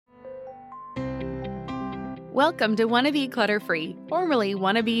Welcome to Wanna Be Clutter-Free, formerly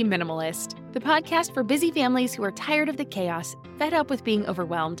Wanna Be Minimalist, the podcast for busy families who are tired of the chaos, fed up with being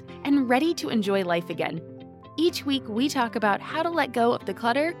overwhelmed, and ready to enjoy life again. Each week, we talk about how to let go of the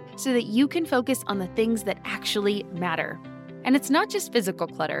clutter so that you can focus on the things that actually matter. And it's not just physical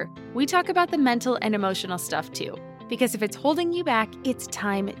clutter. We talk about the mental and emotional stuff too, because if it's holding you back, it's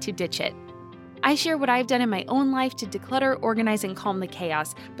time to ditch it. I share what I've done in my own life to declutter, organize, and calm the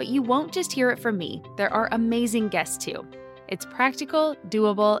chaos, but you won't just hear it from me. There are amazing guests too. It's practical,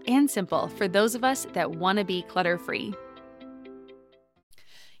 doable, and simple for those of us that want to be clutter-free.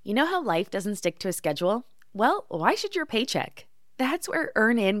 You know how life doesn't stick to a schedule? Well, why should your paycheck? That's where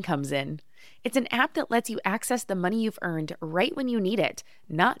EarnIn comes in. It's an app that lets you access the money you've earned right when you need it,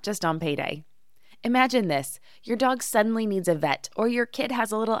 not just on payday. Imagine this. Your dog suddenly needs a vet, or your kid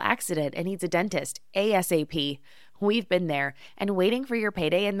has a little accident and needs a dentist ASAP. We've been there, and waiting for your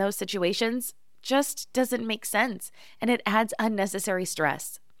payday in those situations just doesn't make sense, and it adds unnecessary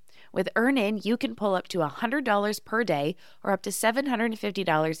stress. With EarnIn, you can pull up to $100 per day or up to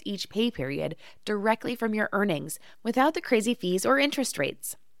 $750 each pay period directly from your earnings without the crazy fees or interest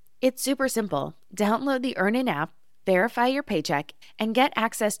rates. It's super simple. Download the EarnIn app, verify your paycheck, and get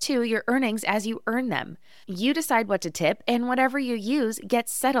access to your earnings as you earn them. You decide what to tip, and whatever you use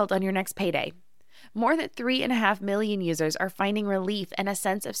gets settled on your next payday. More than 3.5 million users are finding relief and a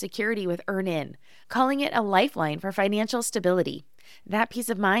sense of security with EarnIn, calling it a lifeline for financial stability. That peace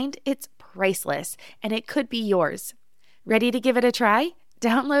of mind, it's priceless, and it could be yours. Ready to give it a try?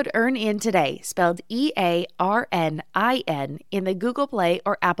 Download EarnIn today, spelled EARNIN, in the Google Play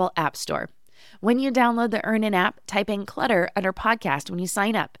or Apple App Store. When you download the EarnIn app, type in clutter under podcast when you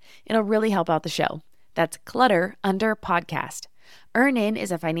sign up. It'll really help out the show. That's clutter under podcast. EarnIn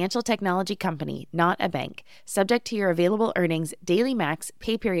is a financial technology company, not a bank. Subject to your available earnings, daily max,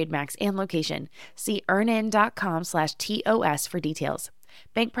 pay period max, and location. See earnin.com/TOS for details.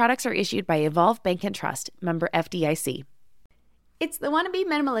 Bank products are issued by Evolve Bank and Trust, member FDIC. It's the Wanna Be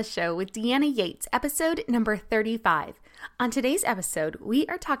Minimalist Show with Deanna Yates, episode number 35. On today's episode, we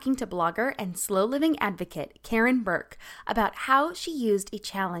are talking to blogger and slow living advocate Karen Burke about how she used a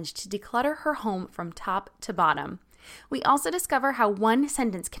challenge to declutter her home from top to bottom. We also discover how one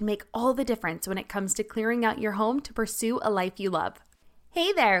sentence can make all the difference when it comes to clearing out your home to pursue a life you love.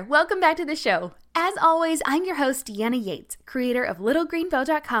 Hey there, welcome back to the show. As always, I'm your host, Deanna Yates, creator of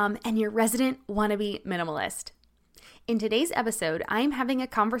LittleGreenBow.com and your resident wannabe minimalist. In today's episode, I am having a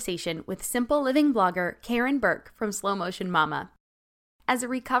conversation with simple living blogger Karen Burke from Slow Motion Mama. As a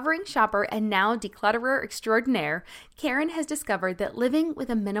recovering shopper and now declutterer extraordinaire, Karen has discovered that living with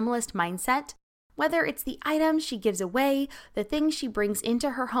a minimalist mindset, whether it's the items she gives away, the things she brings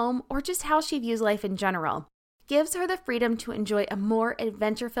into her home, or just how she views life in general, gives her the freedom to enjoy a more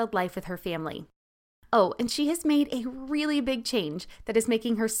adventure-filled life with her family. Oh, and she has made a really big change that is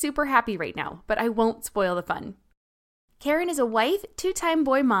making her super happy right now, but I won't spoil the fun. Karen is a wife, two-time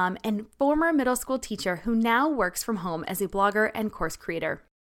boy mom, and former middle school teacher who now works from home as a blogger and course creator.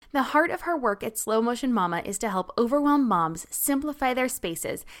 The heart of her work at Slow Motion Mama is to help overwhelmed moms simplify their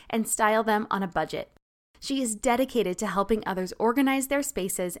spaces and style them on a budget. She is dedicated to helping others organize their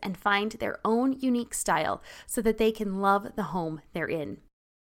spaces and find their own unique style so that they can love the home they're in.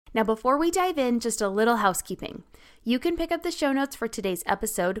 Now, before we dive in, just a little housekeeping. You can pick up the show notes for today's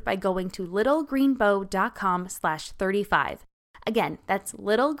episode by going to littlegreenbow.com/35. Again, that's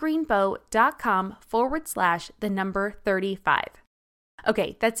littlegreenbow.com/35.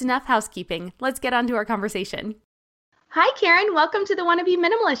 Okay, that's enough housekeeping. Let's get on to our conversation. Hi, Karen. Welcome to the Wanna Be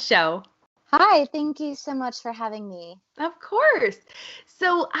Minimalist Show. Hi, thank you so much for having me. Of course.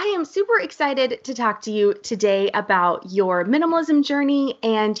 So I am super excited to talk to you today about your minimalism journey,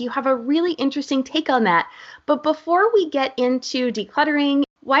 and you have a really interesting take on that. But before we get into decluttering,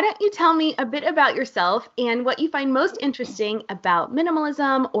 why don't you tell me a bit about yourself and what you find most interesting about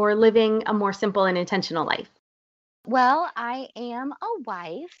minimalism or living a more simple and intentional life? Well, I am a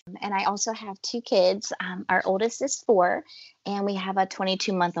wife, and I also have two kids. Our oldest is 4, and we have a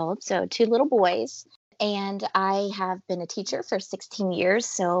 22-month-old, so 2 little boys. And I have been a teacher for 16 years,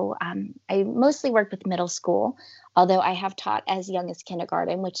 so I mostly work with middle school, although I have taught as young as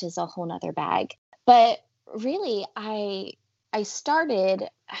kindergarten, which is a whole nother bag. But really, I started,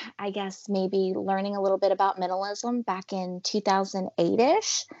 I guess, maybe learning a little bit about minimalism back in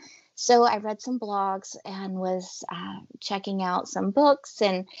 2008-ish. So I read some blogs and was checking out some books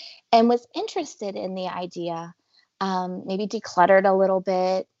and was interested in the idea, maybe decluttered a little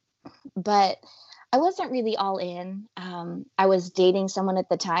bit. But I wasn't really all in. I was dating someone at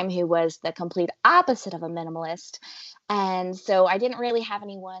the time who was the complete opposite of a minimalist. And so I didn't really have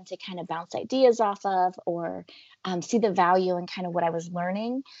anyone to kind of bounce ideas off of or see the value in kind of what I was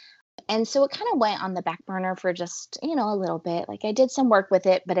learning. And so it kind of went on the back burner for just, a little bit. Like I did some work with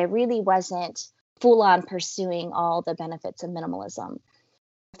it, but I really wasn't full on pursuing all the benefits of minimalism.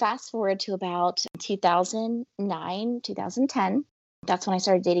 Fast forward to about 2009, 2010. That's when I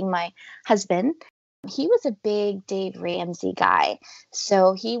started dating my husband. He was a big Dave Ramsey guy.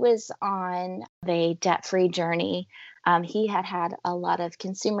 So he was on a debt free journey. He had had a lot of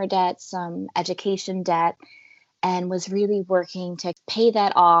consumer debt, some education debt, and was really working to pay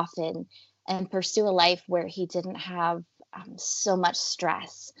that off and pursue a life where he didn't have so much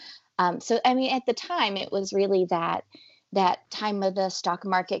stress. So I mean, at the time, it was really that time of the stock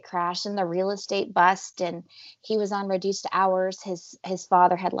market crash and the real estate bust, and he was on reduced hours. His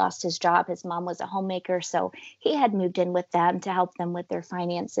father had lost his job. His mom was a homemaker, so he had moved in with them to help them with their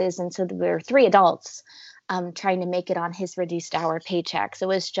finances. And so there were three adults trying to make it on his reduced hour paycheck. So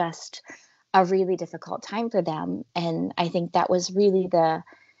it was just a really difficult time for them. And I think that was really the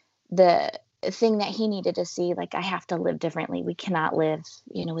thing that he needed to see. Like, I have to live differently. We cannot live,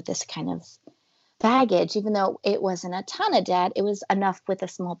 with this kind of baggage. Even though it wasn't a ton of debt, it was enough with a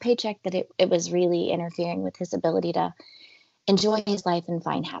small paycheck that it was really interfering with his ability to enjoy his life and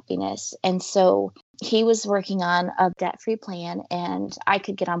find happiness. And so he was working on a debt-free plan, and I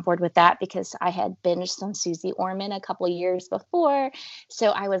could get on board with that because I had binged some Susie Orman a couple of years before. So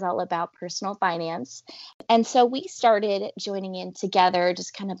I was all about personal finance. And so we started joining in together,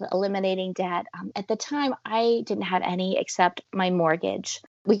 just kind of eliminating debt. At the time, I didn't have any except my mortgage.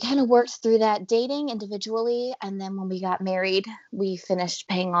 We kind of worked through that dating individually. And then when we got married, we finished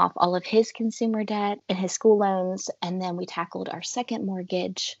paying off all of his consumer debt and his school loans. And then we tackled our second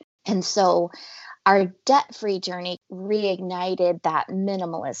mortgage. And so our debt-free journey reignited that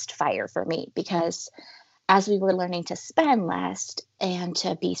minimalist fire for me, because as we were learning to spend less and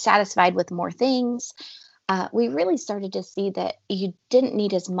to be satisfied with more things, we really started to see that you didn't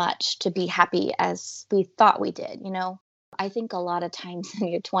need as much to be happy as we thought we did. I think a lot of times in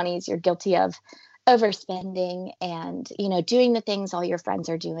your 20s, you're guilty of overspending and, doing the things all your friends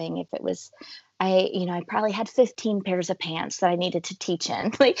are doing. If it was, I probably had 15 pairs of pants that I needed to teach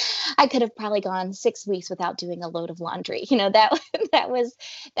in. Like, I could have probably gone 6 weeks without doing a load of laundry. That was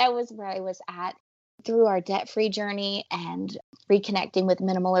where I was at. Through our debt-free journey and reconnecting with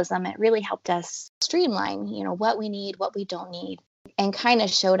minimalism, it really helped us streamline, what we need, what we don't need, and kind of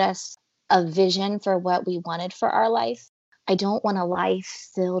showed us a vision for what we wanted for our life. I don't want a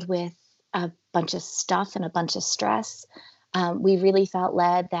life filled with a bunch of stuff and a bunch of stress. We really felt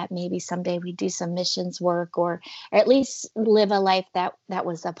led that maybe someday we'd do some missions work or at least live a life that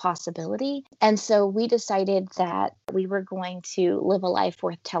was a possibility. And so we decided that we were going to live a life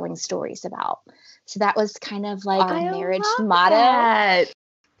worth telling stories about. So that was kind of like our marriage motto.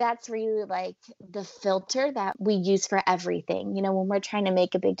 That's really like the filter that we use for everything. When we're trying to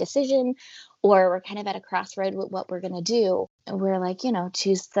make a big decision or we're kind of at a crossroad with what we're going to do, we're like,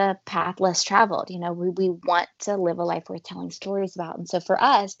 choose the path less traveled. We want to live a life worth telling stories about. And so for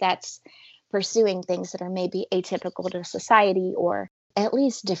us, that's pursuing things that are maybe atypical to society or at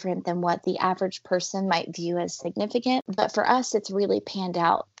least different than what the average person might view as significant. But for us, it's really panned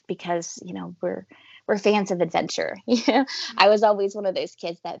out because, we're fans of adventure. I was always one of those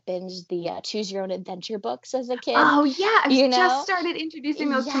kids that binged the Choose Your Own Adventure books as a kid. Oh yeah, I've just started introducing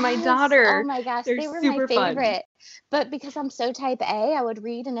those to my daughter. Oh my gosh, they were super my favorite. Fun. But because I'm so type A, I would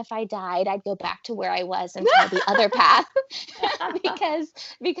read, and if I died, I'd go back to where I was and try the other path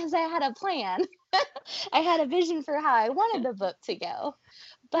because I had a plan. I had a vision for how I wanted the book to go.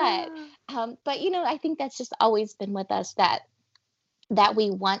 But I think that's just always been with us that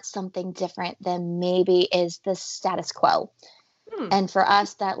we want something different than maybe is the status quo. And for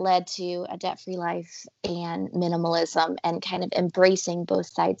us, that led to a debt-free life and minimalism and kind of embracing both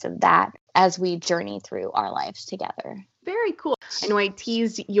sides of that as we journey through our lives together. Very cool. I know I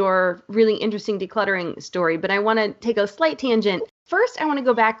teased your really interesting decluttering story, but I want to take a slight tangent. First, I want to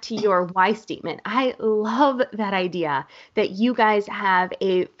go back to your why statement. I love that idea that you guys have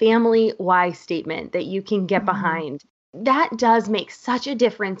a family why statement that you can get behind. That does make such a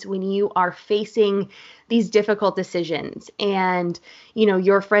difference when you are facing these difficult decisions and,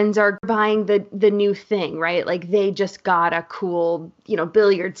 your friends are buying the new thing, right? Like they just got a cool,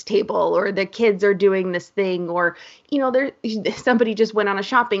 billiards table, or the kids are doing this thing, or, somebody just went on a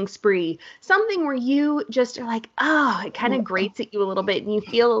shopping spree, something where you just are like, it kind of grates at you a little bit and you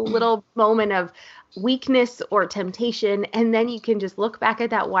feel a little moment of weakness or temptation. And then you can just look back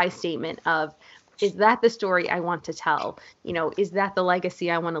at that why statement of, Is that the story I want to tell? Is that the legacy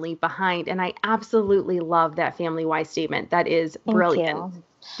I want to leave behind? And I absolutely love that family why statement. That is Thank brilliant. you. You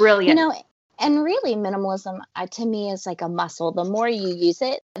Brilliant. know, and really minimalism to me is like a muscle. The more you use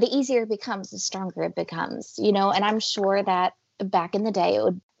it, the easier it becomes, the stronger it becomes, and I'm sure that back in the day,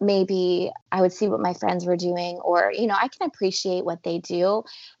 maybe I would see what my friends were doing, or, I can appreciate what they do.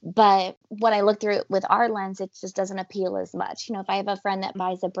 But when I look through it with our lens, it just doesn't appeal as much. If I have a friend that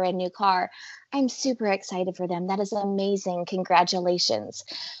buys a brand new car, I'm super excited for them. That is amazing. Congratulations.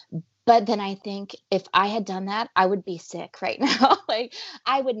 But then I think if I had done that, I would be sick right now. Like,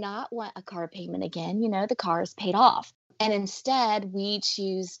 I would not want a car payment again. The car is paid off. And instead, we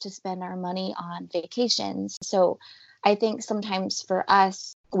choose to spend our money on vacations. So I think sometimes for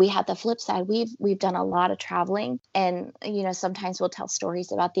us, we have the flip side. We've done a lot of traveling, and sometimes we'll tell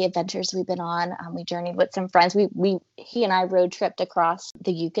stories about the adventures we've been on. We journeyed with some friends. He and I road tripped across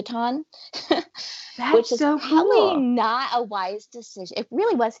the Yucatan, which That's is so probably cool. not a wise decision. It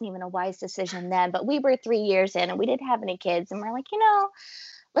really wasn't even a wise decision then, but we were 3 years in and we didn't have any kids, and we're like,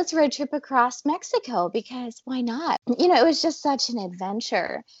 let's road trip across Mexico because why not? It was just such an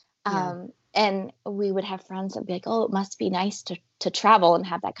adventure. Yeah. And we would have friends that would be like, oh, it must be nice to travel and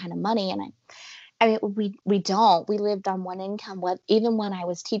have that kind of money. And I mean, we don't. We lived on one income. Even when I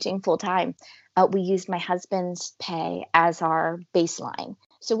was teaching full time, we used my husband's pay as our baseline.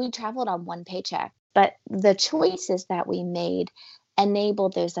 So we traveled on one paycheck. But the choices that we made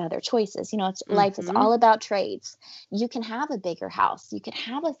enabled those other choices. Life is Mm-hmm. all about trades. You can have a bigger house. You can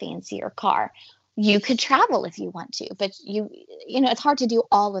have a fancier car. You could travel if you want to, but it's hard to do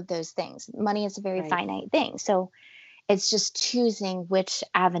all of those things. Money is a very Right. finite thing. So it's just choosing which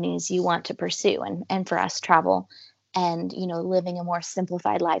avenues you want to pursue. And for us, travel and, living a more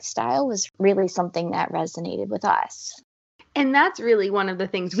simplified lifestyle was really something that resonated with us. And that's really one of the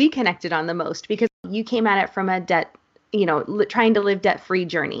things we connected on the most, because you came at it from a debt, trying to live debt-free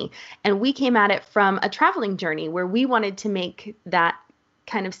journey. And we came at it from a traveling journey where we wanted to make that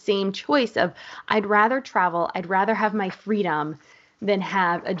kind of same choice of, I'd rather travel, I'd rather have my freedom than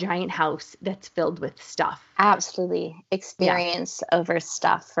have a giant house that's filled with stuff. Absolutely. Yeah. Experience over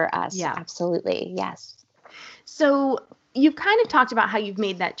stuff for us. Yeah. Absolutely. Yes. So you've kind of talked about how you've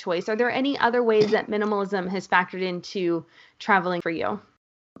made that choice. Are there any other ways that minimalism has factored into traveling for you?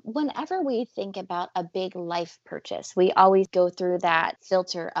 Whenever we think about a big life purchase, we always go through that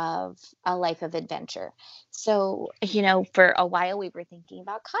filter of a life of adventure. So, for a while we were thinking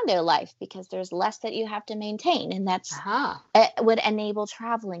about condo life because there's less that you have to maintain, and Aha. it would enable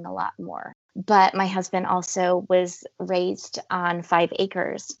traveling a lot more. But my husband also was raised on 5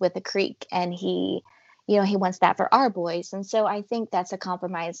 acres with a creek, and he wants that for our boys. And so I think that's a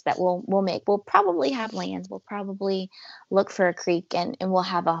compromise that we'll make. We'll probably have land. We'll probably look for a creek, and we'll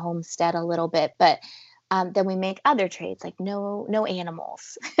have a homestead a little bit. But then we make other trades like no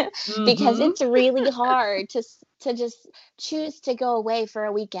animals because Mm-hmm. it's really hard to just choose to go away for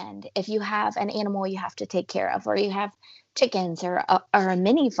a weekend if you have an animal you have to take care of, or you have chickens or a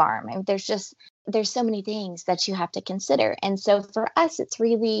mini farm. I mean, there's so many things that you have to consider. And so for us, it's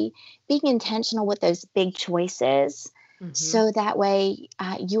really being intentional with those big choices, Mm-hmm. so that way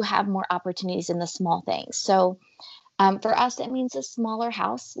you have more opportunities in the small things. So for us, it means a smaller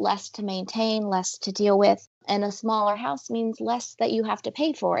house, less to maintain, less to deal with. And a smaller house means less that you have to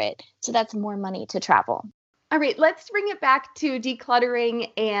pay for it. So that's more money to travel. All right, let's bring it back to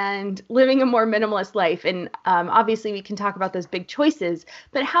decluttering and living a more minimalist life. And obviously, we can talk about those big choices,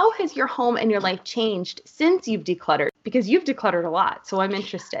 but how has your home and your life changed since you've decluttered? Because you've decluttered a lot, so I'm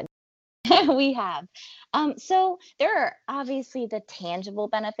interested. We have. So there are obviously the tangible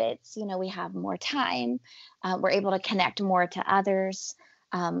benefits. We have more time. We're able to connect more to others.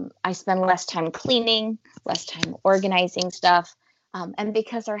 I spend less time cleaning, less time organizing stuff. And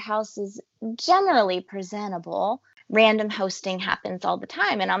because our house is generally presentable, random hosting happens all the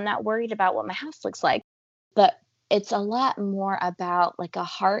time. And I'm not worried about what my house looks like. But it's a lot more about like a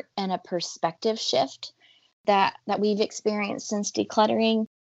heart and a perspective shift that we've experienced since decluttering.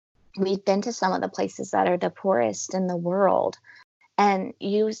 We've been to some of the places that are the poorest in the world, and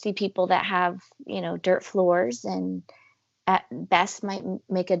you see people that have, dirt floors and at best might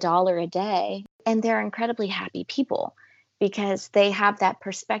make $1 a day, and they're incredibly happy people because they have that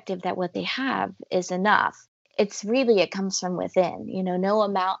perspective that what they have is enough. It comes from within. No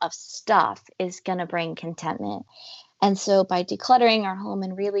amount of stuff is going to bring contentment. And so by decluttering our home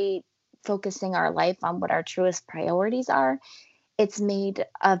and really focusing our life on what our truest priorities are, it's made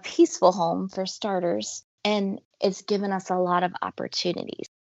a peaceful home for starters, and it's given us a lot of opportunities.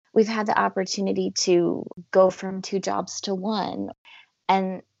 We've had the opportunity to go from 2 jobs to one,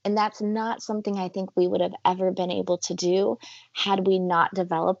 and And that's not something I think we would have ever been able to do had we not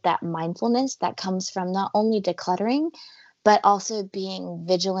developed that mindfulness that comes from not only decluttering, but also being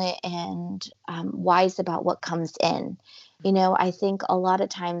vigilant and wise about what comes in. I think a lot of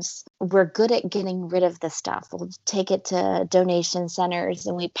times we're good at getting rid of the stuff. We'll take it to donation centers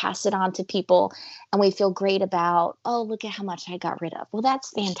and we pass it on to people and we feel great about, oh, look at how much I got rid of. Well,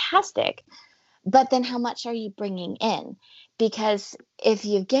 that's fantastic. But then how much are you bringing in? Because if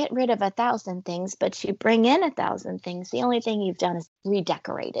you get rid of 1,000 things, but you bring in 1,000 things, the only thing you've done is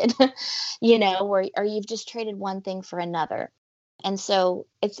redecorated, or you've just traded one thing for another. And so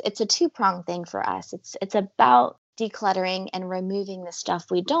it's a two-pronged thing for us. It's about decluttering and removing the stuff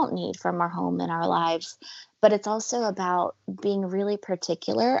we don't need from our home and our lives. But it's also about being really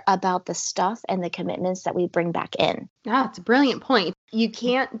particular about the stuff and the commitments that we bring back in. Yeah, it's a brilliant point. You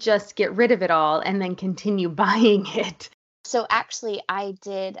can't just get rid of it all and then continue buying it. So actually, I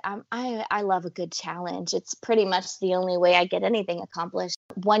did. I love a good challenge. It's pretty much the only way I get anything accomplished.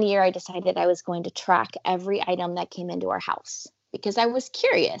 One year, I decided I was going to track every item that came into our house because I was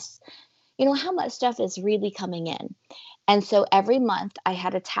curious, how much stuff is really coming in. And so every month I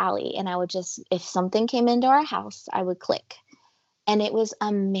had a tally and I would if something came into our house, I would click. And it was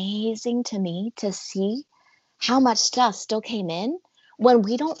amazing to me to see how much stuff still came in when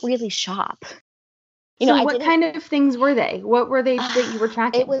we don't really shop. So what kind of things were they? What were they that you were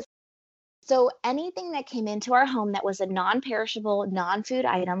tracking? So anything that came into our home that was a non-perishable, non-food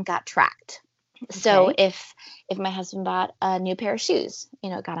item got tracked. Okay. So if my husband bought a new pair of shoes,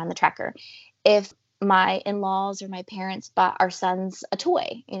 it got on the tracker. If my in-laws or my parents bought our sons a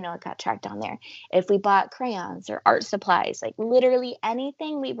toy, it got tracked on there. If we bought crayons or art supplies, like literally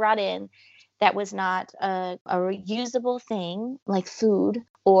anything we brought in that was not a reusable thing like food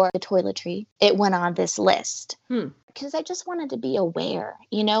or the toiletry, it went on this list. Because I just wanted to be aware.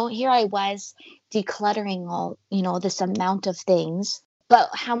 Here I was decluttering all, this amount of things, but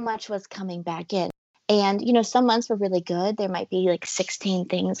how much was coming back in? And, some months were really good. There might be like 16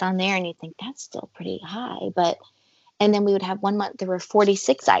 things on there and you think that's still pretty high. And then we would have one month, there were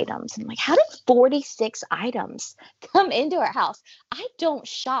 46 items. And I'm like, how did 46 items come into our house? I don't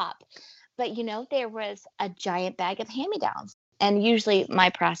shop. But, there was a giant bag of hand-me-downs. And usually my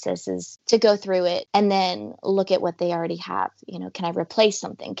process is to go through it and then look at what they already have. Can I replace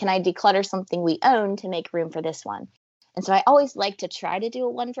something? Can I declutter something we own to make room for this one? And so I always like to try to do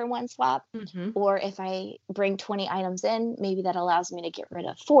a 1-for-1 swap. Mm-hmm. Or if I bring 20 items in, maybe that allows me to get rid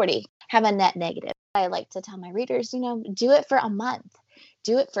of 40, have a net negative. I like to tell my readers, do it for a month,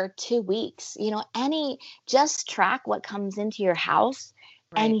 do it for 2 weeks, just track what comes into your house.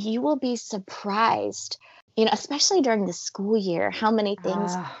 Right. And you will be surprised, especially during the school year, how many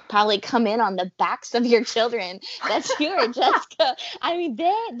things probably come in on the backs of your children that you are just,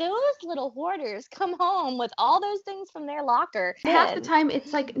 those little hoarders come home with all those things from their locker. Half the time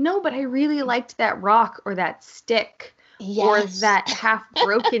it's like, no, but I really liked that rock or that stick or that half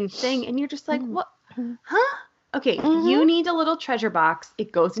broken thing. And you're just like, what? Huh? Okay, you need a little treasure box.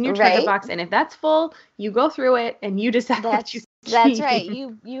 It goes in your treasure box. And if that's full, you go through it and you decide what you keep. That's right.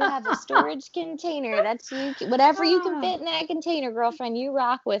 You have a storage container. That's whatever you can fit in that container, girlfriend, you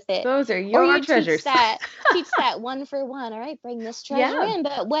rock with it. Those are your treasures. Teach that 1-for-1. All right, bring this treasure in.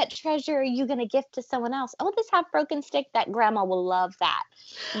 But what treasure are you going to gift to someone else? Oh, this half broken stick, that grandma will love that.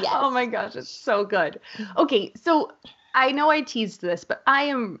 Yes. Oh my gosh, it's so good. Okay, so I know I teased this, but I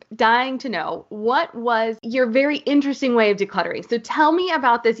am dying to know, what was your very interesting way of decluttering? So tell me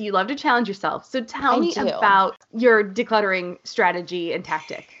about this. You love to challenge yourself. So tell me about your decluttering strategy and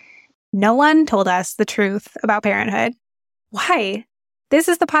tactic. No one told us the truth about parenthood. Why? This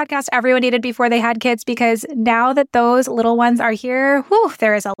is the podcast everyone needed before they had kids, because now that those little ones are here,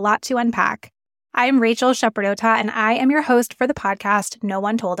 there is a lot to unpack. I'm Rachel Shepardota, and I am your host for the podcast No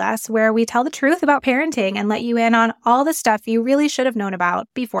One Told Us, where we tell the truth about parenting and let you in on all the stuff you really should have known about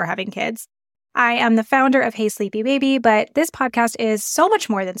before having kids. I am the founder of Hey Sleepy Baby, but this podcast is so much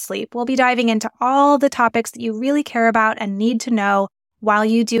more than sleep. We'll be diving into all the topics that you really care about and need to know while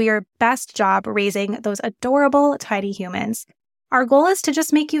you do your best job raising those adorable tiny humans. Our goal is to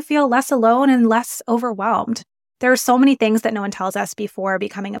just make you feel less alone and less overwhelmed. There are so many things that no one tells us before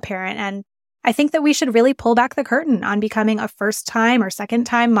becoming a parent, and I think that we should really pull back the curtain on becoming a first-time or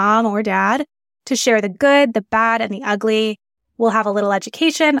second-time mom or dad to share the good, the bad, and the ugly. We'll have a little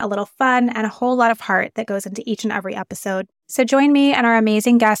education, a little fun, and a whole lot of heart that goes into each and every episode. So join me and our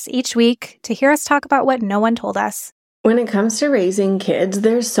amazing guests each week to hear us talk about what no one told us. When it comes to raising kids,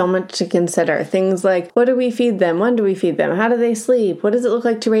 there's so much to consider. Things like, what do we feed them? When do we feed them? How do they sleep? What does it look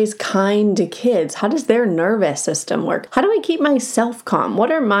like to raise kind kids? How does their nervous system work? How do I keep myself calm?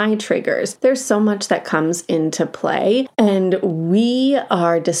 What are my triggers? There's so much that comes into play, and we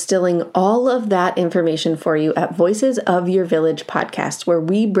are distilling all of that information for you at Voices of Your Village podcast, where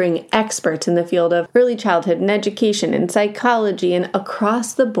we bring experts in the field of early childhood and education and psychology and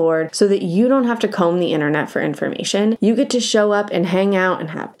across the board so that you don't have to comb the internet for information. You get to show up and hang out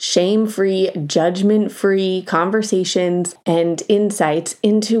and have shame-free, judgment-free conversations and insights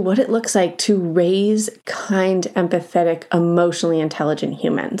into what it looks like to raise kind, empathetic, emotionally intelligent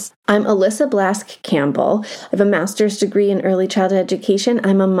humans. I'm Alyssa Blask Campbell. I have a master's degree in early childhood education.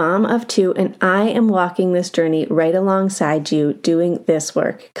 I'm a mom of 2, and I am walking this journey right alongside you doing this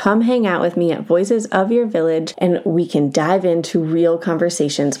work. Come hang out with me at Voices of Your Village, and we can dive into real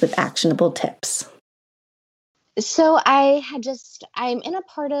conversations with actionable tips. So I'm in a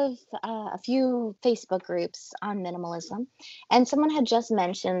part of a few Facebook groups on minimalism, and someone had just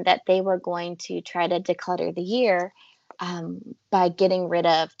mentioned that they were going to try to declutter the year by getting rid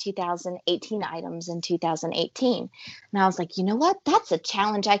of 2018 items in 2018. And I was like, you know what? That's a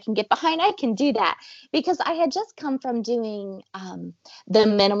challenge I can get behind. I can do that, because I had just come from doing the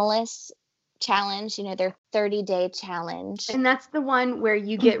minimalist challenge, their 30-day challenge. And that's the one where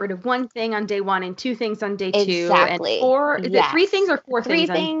you get rid of one thing on day 1 and 2 things on day 2. Exactly. And 4, is it 3 things or 4 3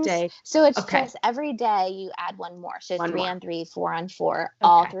 things on day? So it's just every day you add one more. So 3 on 3, 4 on 4,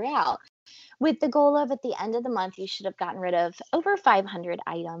 all throughout. With the goal of at the end of the month, you should have gotten rid of over 500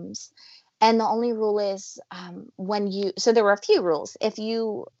 items. And the only rule is so there were a few rules.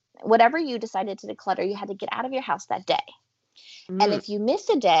 Whatever you decided to declutter, you had to get out of your house that day. And if you miss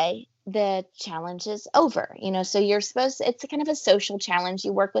a day, the challenge is over, so it's a kind of a social challenge.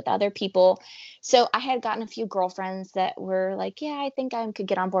 You work with other people. So I had gotten a few girlfriends that were like, yeah, I think I could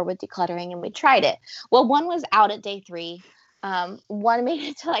get on board with decluttering, and we tried it. Well, one was out at day 3. One made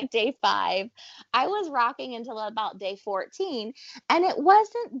it to like day 5. I was rocking until about day 14. And it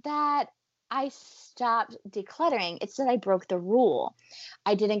wasn't that I stopped decluttering. It's that I broke the rule.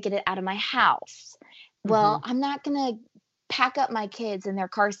 I didn't get it out of my house. Well, I'm not going to pack up my kids in their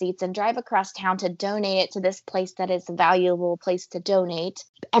car seats and drive across town to donate it to this place that is a valuable place to donate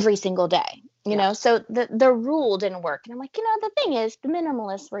every single day, you know? So the rule didn't work. And I'm like, the thing is, the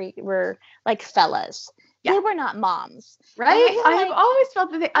minimalists were like fellas. They were not moms. Right? I have always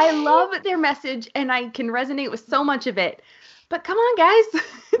felt that I love their message, and I can resonate with so much of it. But come on, guys.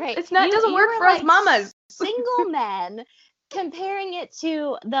 Right. It doesn't work for us mamas. Single men comparing it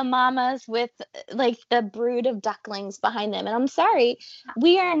to the mamas with like the brood of ducklings behind them. And I'm sorry,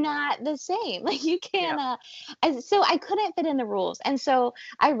 we are not the same. Like you can't, so I couldn't fit in the rules. And so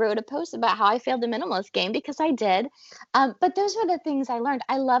I wrote a post about how I failed the minimalist game, because I did. But those were the things I learned.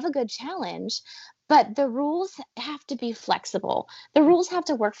 I love a good challenge, but the rules have to be flexible. The rules have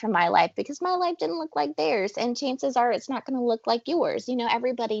to work for my life, because my life didn't look like theirs. And chances are it's not going to look like yours.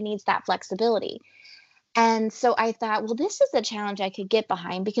 Everybody needs that flexibility. And so I thought, well, this is a challenge I could get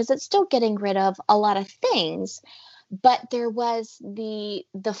behind, because it's still getting rid of a lot of things, but there was the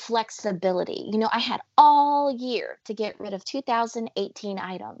flexibility. I had all year to get rid of 2018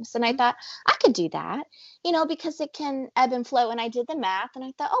 items. And I thought I could do that, because it can ebb and flow. And I did the math, and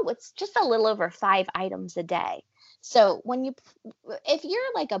I thought, oh, it's just a little over 5 items a day. So if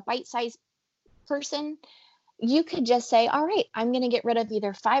you're like a bite-sized person, you could just say, all right, I'm going to get rid of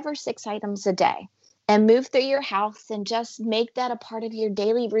either 5 or 6 items a day, and move through your house and just make that a part of your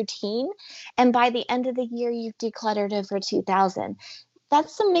daily routine. And by the end of the year, you've decluttered over 2,000.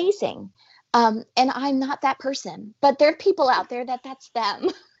 That's amazing. And I'm not that person, but there are people out there that's them.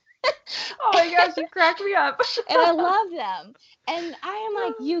 Oh my gosh, you crack me up. And I love them. And I am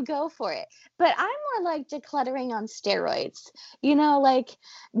like, you go for it. But I'm more like decluttering on steroids. Like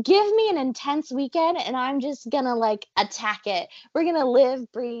give me an intense weekend and I'm just going to like attack it. We're going to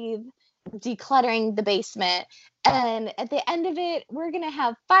live, breathe, decluttering the basement, and at the end of it we're gonna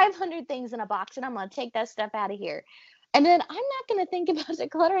have 500 things in a box, and I'm gonna take that stuff out of here, and then I'm not gonna think about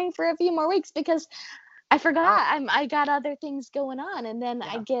decluttering for a few more weeks because I forgot I got other things going on. And then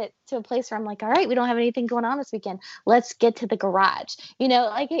I get to a place where I'm like, all right, we don't have anything going on this weekend, let's get to the garage.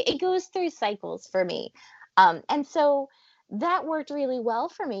 Like it goes through cycles for me, and so that worked really well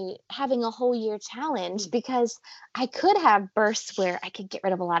for me, having a whole year challenge, because I could have bursts where I could get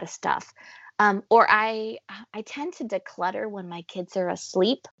rid of a lot of stuff. Or I tend to declutter when my kids are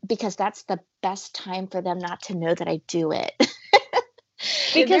asleep, because that's the best time for them not to know that I do it.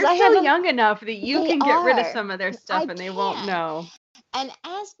 Because they're still young enough that you can get rid of some of their stuff and they won't know. And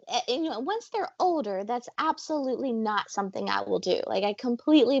once they're older, that's absolutely not something I will do. Like, I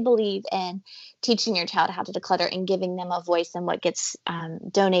completely believe in teaching your child how to declutter and giving them a voice in what gets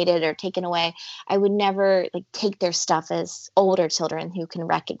donated or taken away. I would never like take their stuff as older children who can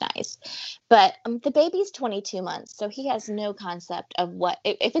recognize. But the baby's 22 months, so he has no concept of what,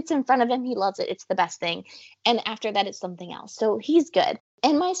 if it's in front of him, he loves it. It's the best thing. And after that, it's something else. So he's good.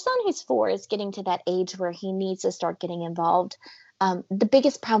 And my son, who's 4, is getting to that age where he needs to start getting involved. The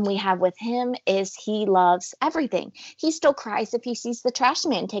biggest problem we have with him is he loves everything. He still cries if he sees the trash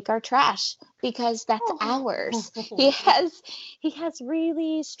man take our trash because that's ours. He has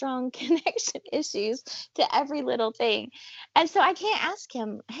really strong connection issues to every little thing. And so I can't ask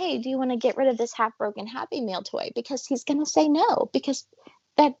him, hey, do you want to get rid of this half broken Happy Meal toy? Because he's going to say no, because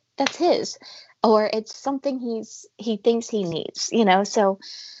that's his, or it's something he thinks he needs, So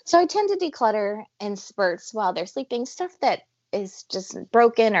I tend to declutter in spurts while they're sleeping, stuff that is just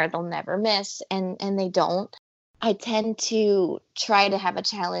broken or they'll never miss, and they don't. I tend to try to have a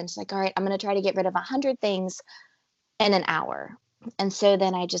challenge, like, all right, I'm going to try to get rid of 100 things in an hour. And so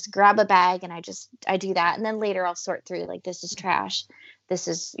then I just grab a bag and I do that. And then later I'll sort through, like, this is trash, this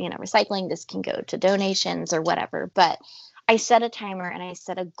is, recycling, this can go to donations or whatever. But I set a timer and I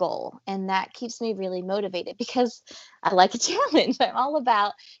set a goal, and that keeps me really motivated because I like a challenge. I'm all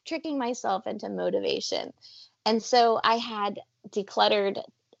about tricking myself into motivation. And so I had decluttered.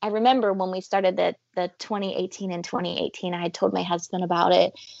 I remember when we started the 2018 and 2018, I had told my husband about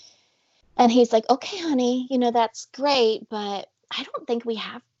it. And he's like, okay, honey, that's great, but I don't think we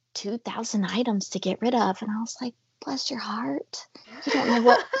have 2,000 items to get rid of. And I was like, bless your heart. You don't know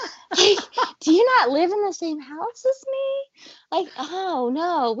what, like, do you not live in the same house as me? Like, oh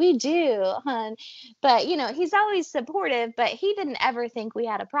no, we do, hon. But he's always supportive, but he didn't ever think we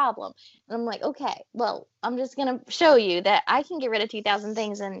had a problem. And I'm like, okay, well, I'm just going to show you that I can get rid of 2,000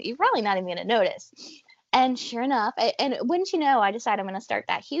 things and you're probably not even going to notice. And sure enough, and wouldn't you know, I decided I'm going to start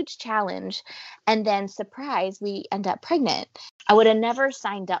that huge challenge. And then, surprise, we end up pregnant. I would have never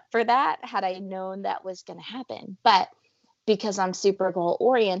signed up for that had I known that was going to happen. But because I'm super goal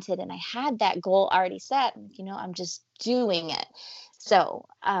oriented and I had that goal already set, I'm just doing it. So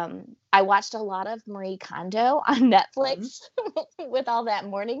I watched a lot of Marie Kondo on Netflix with all that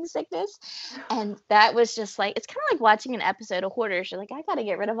morning sickness. And that was just like, it's kind of like watching an episode of Hoarders. You're like, I got to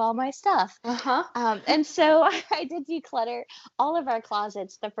get rid of all my stuff. And so I did declutter all of our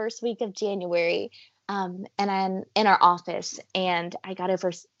closets the first week of January. And I'm in our office, and I got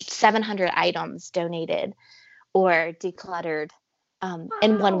over 700 items donated or decluttered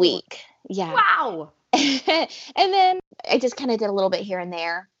in 1 week. Yeah. Wow. And then I just kind of did a little bit here and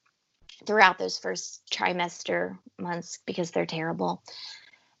there throughout those first trimester months because they're terrible.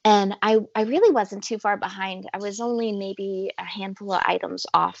 And I really wasn't too far behind. I was only maybe a handful of items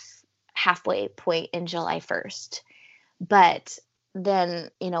off halfway point in July 1st. But then,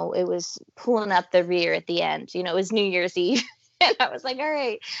 it was pulling up the rear at the end. It was New Year's Eve. And I was like, all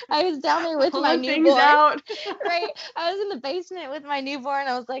right. I was down there with my newborn. Right. I was in the basement with my newborn.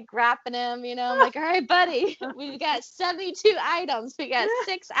 I was like wrapping him, I'm like, all right, buddy, we've got 72 items. We got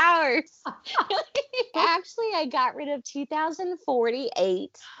 6 hours. Actually, I got rid of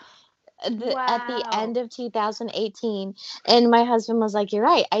 2,048 at the end of 2018. And my husband was like, you're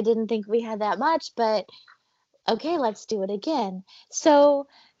right. I didn't think we had that much, but okay, let's do it again. So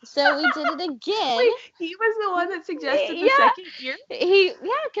we did it again. Wait, he was the one that suggested the second year?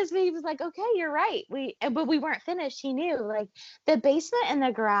 Because he was like, okay, you're right. But we weren't finished. He knew, like, the basement and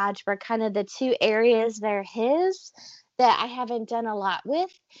the garage were kind of the 2 areas that are his that I haven't done a lot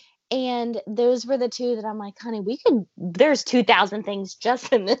with. And those were the 2 that I'm like, honey, there's 2,000 things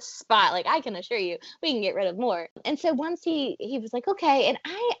just in this spot. Like, I can assure you, we can get rid of more. And so once he was like, okay. And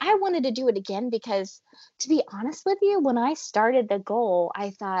I wanted to do it again because, to be honest with you, when I started the goal, I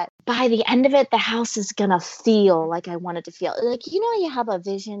thought by the end of it, the house is going to feel like I wanted to feel. Like, you have a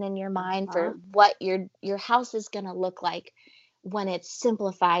vision in your mind for what your house is going to look like when it's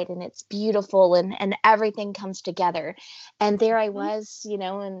simplified and it's beautiful and everything comes together. And there I was,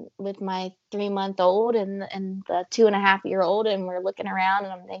 and with my 3-month-old and the 2.5-year-old, and we're looking around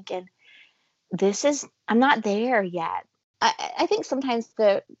and I'm thinking, I'm not there yet. I think sometimes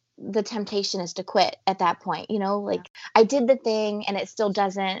the temptation is to quit at that point, like I did the thing and it still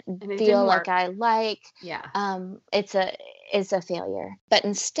doesn't feel like I like. Yeah. It's a failure. But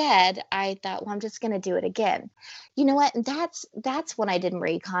instead I thought, well, I'm just going to do it again. You know what? That's when I did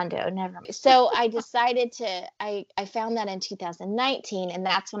Marie Kondo. Never. So I decided I found that in 2019, and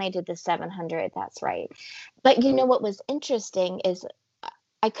that's when I did the 700. That's right. But what was interesting is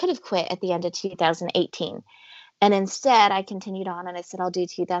I could have quit at the end of 2018. And instead, I continued on and I said, I'll do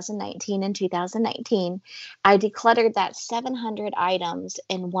 2019 and 2019. I decluttered that 700 items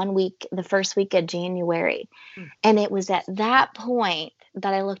in 1 week, the first week of January. And it was at that point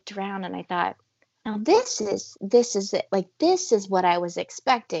that I looked around and I thought, now this is it. Like, this is what I was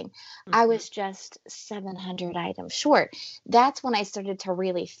expecting. I was just 700 items short. That's when I started to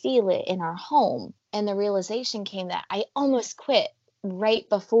really feel it in our home. And the realization came that I almost quit right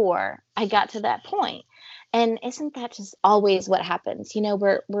before I got to that point. And isn't that just always what happens? You know,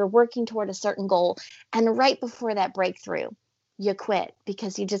 we're working toward a certain goal, and right before that breakthrough, you quit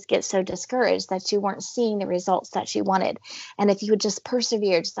because you just get so discouraged that you weren't seeing the results that you wanted. And if you would just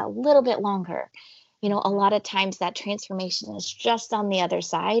persevere just a little bit longer, you know, a lot of times that transformation is just on the other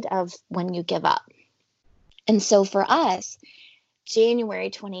side of when you give up. And so for us, January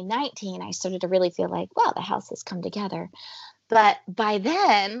 2019, I started to really feel like, wow, the house has come together. But by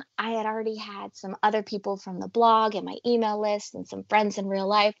then, I had already had some other people from the blog and my email list and some friends in real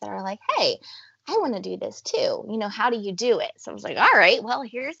life that are like, hey, I want to do this too. You know, how do you do it? So I was like, all right, well,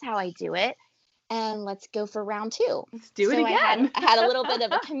 here's how I do it. And let's go for round 2. Let's do it again. I had a little bit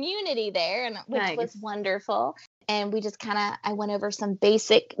of a community there, and which was Nice. wonderful. And we just I went over some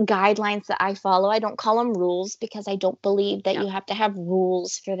basic guidelines that I follow. I don't call them rules because I don't believe that you have to have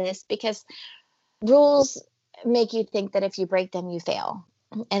rules for this, because rules make you think that if you break them, you fail.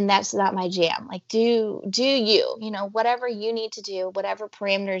 And that's not my jam. Like, do you know, whatever you need to do, whatever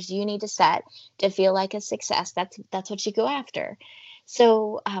parameters you need to set to feel like a success, that's what you go after.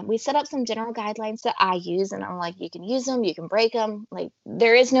 So we set up some general guidelines that I use, and I'm like, you can use them, you can break them. Like,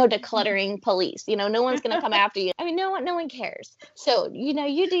 there is no decluttering police. You know, no one's going to come after you. I mean, no one cares. So, you know,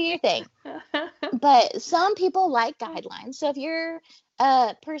 you do your thing. But some people like guidelines. So if you're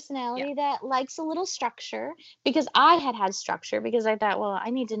a personality that likes a little structure, because I had structure, because I thought, well, I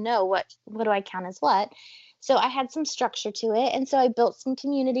need to know what do I count as what. So I had some structure to it. And so I built some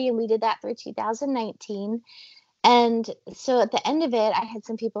community, and we did that through 2019. And so at the end of it, I had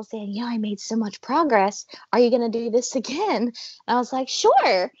some people saying, I made so much progress. Are you going to do this again? And I was like,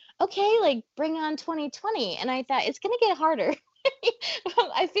 sure. Okay. Like, bring on 2020. And I thought, it's going to get harder.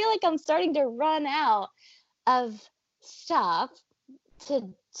 I feel like I'm starting to run out of stuff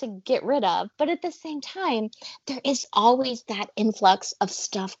to get rid of. But at the same time, there is always that influx of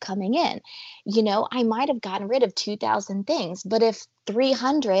stuff coming in. You know, I might have gotten rid of 2,000 things, but if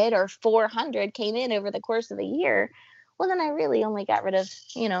 300 or 400 came in over the course of a year, well, then I really only got rid of,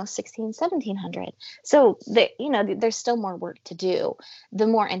 1,700. So there's still more work to do. The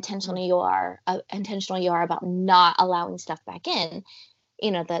more intentional you are about not allowing stuff back in,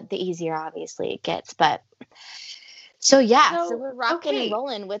 the easier obviously it gets. But so we're rocking and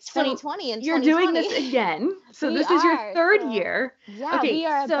rolling with 2020 and 2020. You're doing this again. So this is your third year. Yeah, okay, we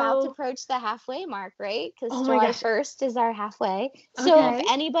are about to approach the halfway mark, right? Because July 1st is our halfway. So if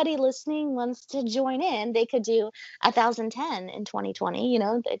anybody listening wants to join in, they could do 1,010 in 2020.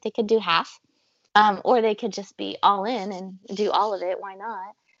 They could do half, or they could just be all in and do all of it. Why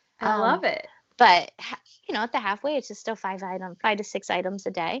not? I love it. But at the halfway, it's just still 5 to 6 items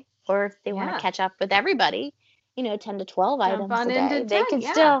a day. Or if they want to catch up with everybody, 10 to 12 items a day. They can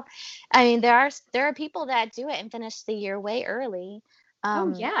still, there are people that do it and finish the year way early.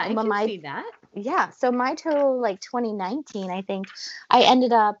 I can see that. Yeah. So my total, like 2019, I think I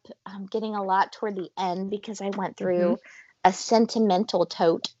ended up getting a lot toward the end, because I went through a sentimental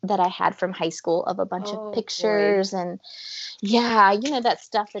tote that I had from high school of a bunch of pictures and that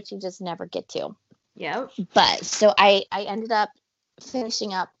stuff that you just never get to. Yeah. But so I ended up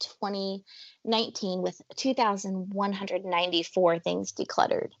finishing up 2019 with 2,194 things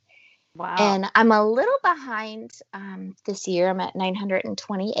decluttered. Wow. And I'm a little behind this year. I'm at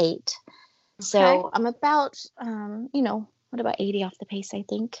 928. Okay. So I'm about, about 80 off the pace, I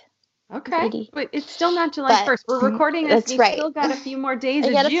think. Okay. 80. But it's still not July 1st. We're recording this. That's right. Still got a few more days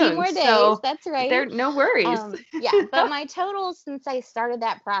of June. A few more days. So that's right. No worries. But my total since I started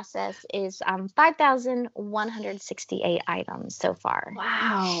that process is 5,168 items so far.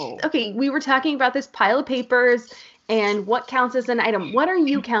 Wow. Okay, we were talking about this pile of papers and what counts as an item. What are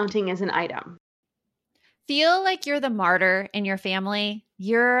you counting as an item? Feel like you're the martyr in your family?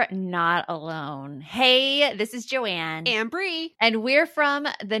 You're not alone. Hey, this is Joanne. And Bree. And we're from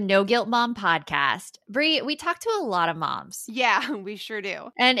the No Guilt Mom podcast. Bree, we talk to a lot of moms. Yeah, we sure do.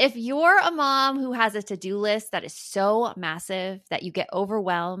 And if you're a mom who has a to-do list that is so massive that you get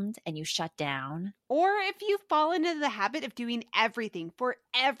overwhelmed and you shut down, or if you fall into the habit of doing everything for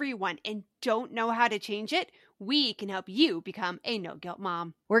everyone and don't know how to change it, we can help you become a no-guilt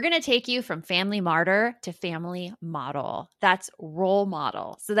mom. We're going to take you from family martyr to family model. That's role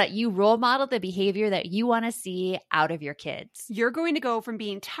model, so that you role model the behavior that you want to see out of your kids. You're going to go from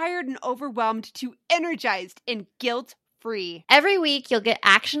being tired and overwhelmed to energized and guilt-free. Every week, you'll get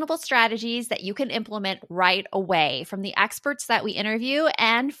actionable strategies that you can implement right away from the experts that we interview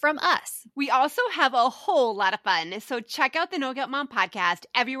and from us. We also have a whole lot of fun, so check out the No Guilt Mom podcast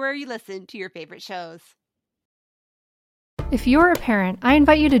everywhere you listen to your favorite shows. If you're a parent, I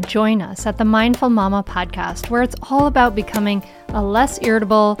invite you to join us at the Mindful Mama podcast, where it's all about becoming a less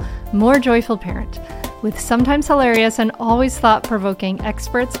irritable, more joyful parent. With sometimes hilarious and always thought-provoking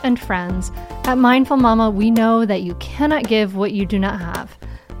experts and friends, at Mindful Mama, we know that you cannot give what you do not have.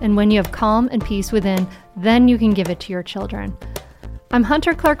 And when you have calm and peace within, then you can give it to your children. I'm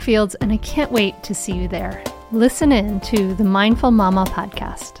Hunter Clark Fields, and I can't wait to see you there. Listen in to the Mindful Mama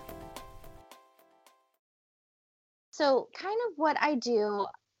podcast. So kind of what I do,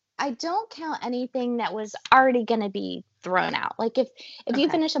 I don't count anything that was already going to be thrown out. Like if you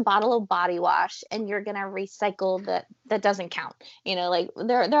finish a bottle of body wash and you're going to recycle, that doesn't count. Like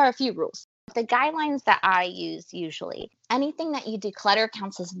there are a few rules. The guidelines that I use usually, anything that you declutter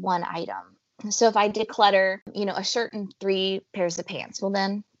counts as one item. So if I declutter, a shirt and 3 pairs of pants, well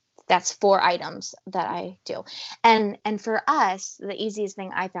then that's 4 items that I do. And for us, the easiest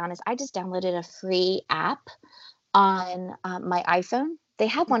thing I found is I just downloaded a free app on my iPhone. They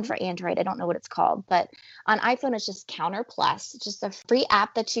have one for Android. I don't know what it's called, but on iPhone, it's just Counter Plus. It's just a free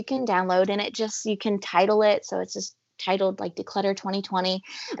app that you can download, and you can title it. So it's just titled like Declutter 2020,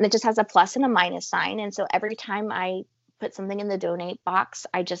 and it just has a plus and a minus sign. And so every time I put something in the donate box,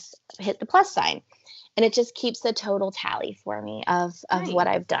 I just hit the plus sign, and it just keeps the total tally for me of what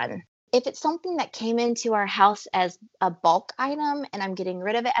I've done. If it's something that came into our house as a bulk item and I'm getting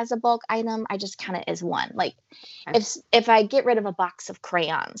rid of it as a bulk item, I just count it as one. Like if I get rid of a box of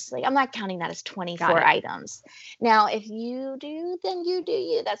crayons, like I'm not counting that as 24 items. Now, if you do, then you do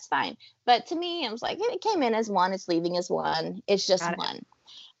you. That's fine. But to me, I was like, it came in as one. It's leaving as one. It's just one.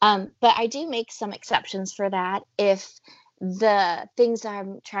 But I do make some exceptions for that. If the things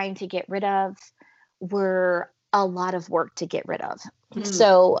I'm trying to get rid of were a lot of work to get rid of.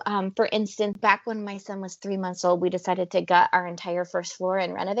 So, for instance, back when my son was 3 months old, we decided to gut our entire first floor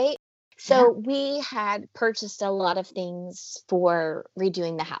and renovate. So we had purchased a lot of things for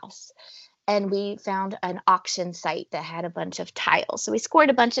redoing the house. And we found an auction site that had a bunch of tile. So we scored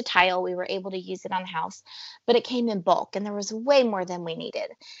a bunch of tile. We were able to use it on the house, but it came in bulk and there was way more than we needed.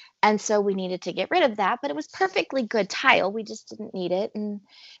 And so we needed to get rid of that, but it was perfectly good tile. We just didn't need it. And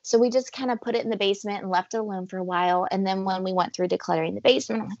so we just kind of put it in the basement and left it alone for a while. And then when we went through decluttering the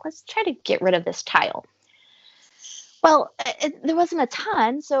basement, I'm like, let's try to get rid of this tile. Well, there wasn't a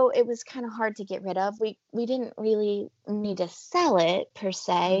ton, so it was kind of hard to get rid of. We didn't really need to sell it per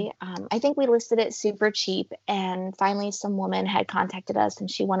se. I think we listed it super cheap, and finally some woman had contacted us and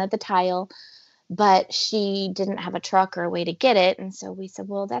she wanted the tile, but she didn't have a truck or a way to get it. And so we said,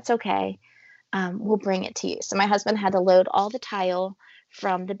 well, that's okay. We'll bring it to you. So my husband had to load all the tile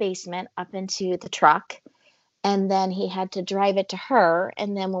from the basement up into the truck. And then he had to drive it to her.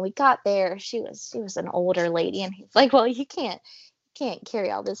 And then when we got there, she was an older lady. And he's like, well, you can't carry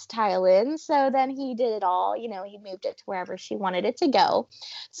all this tile in. So then he did it all, he moved it to wherever she wanted it to go.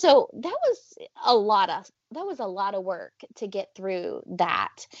 So that was a lot of work to get through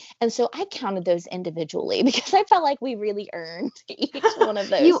that. And so I counted those individually because I felt like we really earned each one of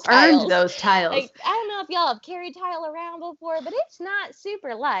those. You tiles. earned those tiles. Like, I don't know if y'all have carried tile around before, but it's not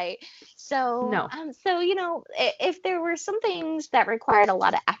super light. So, no. If there were some things that required a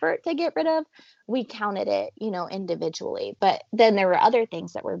lot of effort to get rid of, we counted it, individually. But then there were other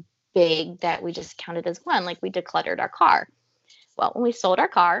things that were big that we just counted as one, like we decluttered our car. Well, when we sold our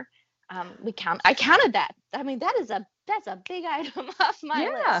car, I counted that. I mean, that's a big item off my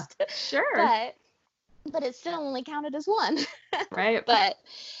list. Sure. But it's still only counted as one. Right. But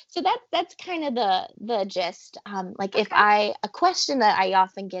so that's kind of the gist. A question that I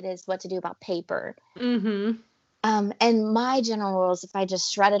often get is what to do about paper. Mm-hmm. And my general rule is if I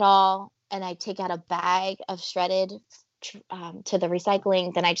just shred it all and I take out a bag of shredded to the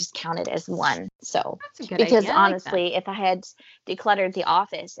recycling, then I just count it as one. So that's a good because idea. honestly, if I had decluttered the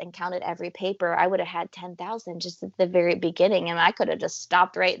office and counted every paper, I would have had 10,000 just at the very beginning, and I could have just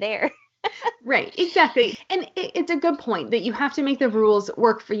stopped right there. Right, exactly. And it's a good point that you have to make the rules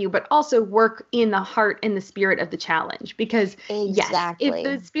work for you, but also work in the heart and the spirit of the challenge. Because yes, if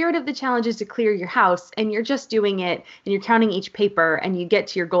the spirit of the challenge is to clear your house and you're just doing it and you're counting each paper and you get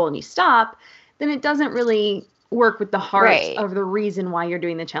to your goal and you stop, then it doesn't really work with the heart Right. of the reason why you're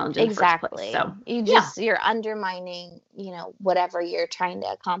doing the challenge in the first place. So You're undermining, whatever you're trying to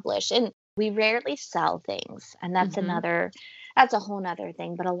accomplish. And we rarely sell things. And that's that's a whole nother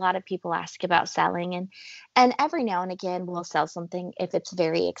thing. But a lot of people ask about selling, and every now and again we'll sell something if it's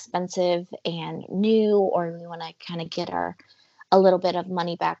very expensive and new, or we want to kind of get a little bit of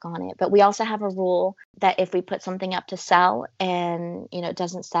money back on it. But we also have a rule that if we put something up to sell and, it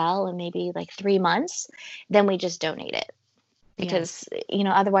doesn't sell in maybe like 3 months, then we just donate it. Because,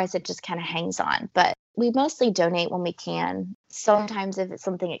 otherwise it just kind of hangs on. But we mostly donate when we can. Sometimes if it's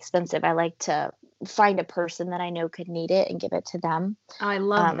something expensive, I like to find a person that I know could need it and give it to them. Oh, I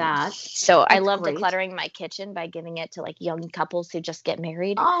love that. So That's I love great. decluttering my kitchen by giving it to like young couples who just get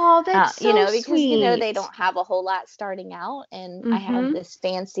married. Oh, that's so because sweet. they don't have a whole lot starting out, and I have this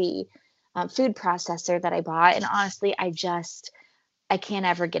fancy food processor that I bought, and honestly, I can't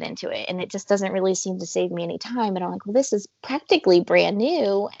ever get into it, and it just doesn't really seem to save me any time. And I'm like, well, this is practically brand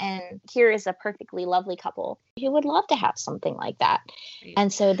new, and here is a perfectly lovely couple who would love to have something like that. Right.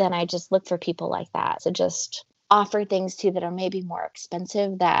 And so then I just look for people like that to just offer things to that are maybe more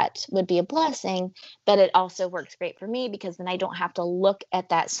expensive that would be a blessing, but it also works great for me because then I don't have to look at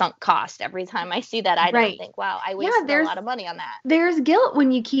that sunk cost every time I see that item and think, wow, I wasted a lot of money on that. There's guilt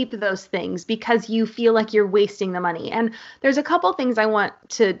when you keep those things because you feel like you're wasting the money. And there's a couple things I want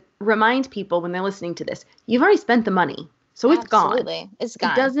to remind people when they're listening to this. You've already spent the money. So it's gone. Absolutely. It's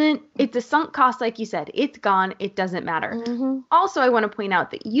gone. It's a sunk cost, like you said. It's gone. It doesn't matter. Also, I want to point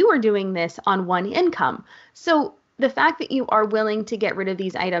out that you are doing this on one income. So the fact that you are willing to get rid of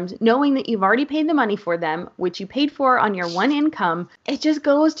these items, knowing that you've already paid the money for them, which you paid for on your one income, it just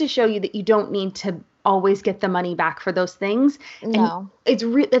goes to show you that you don't need to always get the money back for those things. No.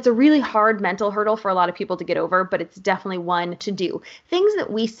 And that's a really hard mental hurdle for a lot of people to get over, but it's definitely one to do. Things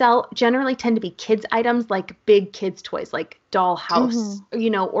that we sell generally tend to be kids items, like big kids toys, like dollhouse,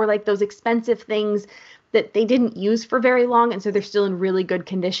 or like those expensive things that they didn't use for very long, and so they're still in really good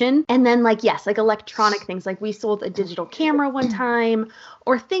condition. And then like electronic things, like we sold a digital camera one time,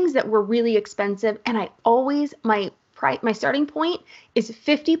 or things that were really expensive. And I always, my starting point is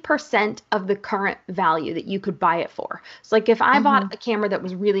 50% of the current value that you could buy it for. So like if I bought a camera that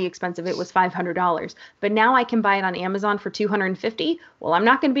was really expensive, it was $500, but now I can buy it on Amazon for $250. Well, I'm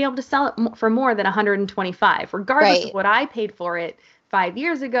not going to be able to sell it for more than $125, regardless of what I paid for it 5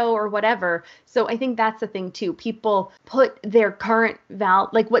 years ago or whatever. So I think that's the thing too. People put their current value,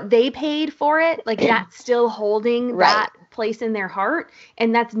 like what they paid for it, like that's still holding that place in their heart.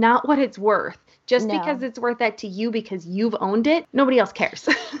 And that's not what it's worth. Just because it's worth that to you because you've owned it, nobody else cares.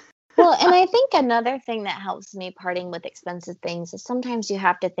 Well, and I think another thing that helps me parting with expensive things is sometimes you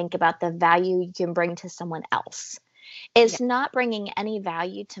have to think about the value you can bring to someone else. It's not bringing any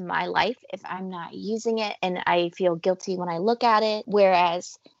value to my life if I'm not using it, and I feel guilty when I look at it.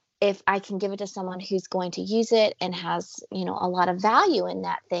 Whereas if I can give it to someone who's going to use it and has, a lot of value in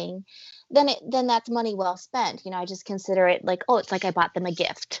that thing, then that's money well spent. I just consider it like, oh, it's like I bought them a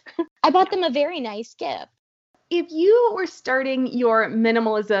gift. I bought them a very nice gift. If you were starting your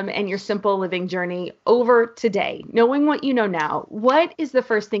minimalism and your simple living journey over today, knowing what you know now, what is the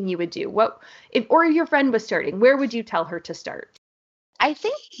first thing you would do? If your friend was starting, where would you tell her to start? I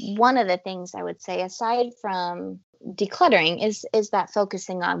think one of the things I would say, aside from decluttering, is that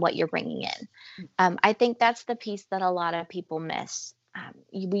focusing on what you're bringing in. I think that's the piece that a lot of people miss.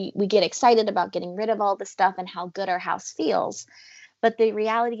 We get excited about getting rid of all the stuff and how good our house feels. But the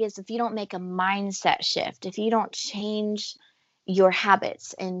reality is, if you don't make a mindset shift, if you don't change your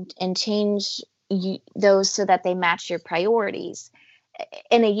habits and change those so that they match your priorities,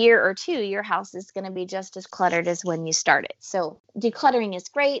 in a year or two, your house is going to be just as cluttered as when you started. So decluttering is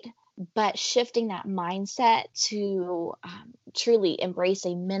great, but shifting that mindset to truly embrace a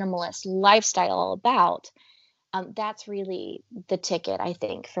minimalist lifestyle all about, that's really the ticket, I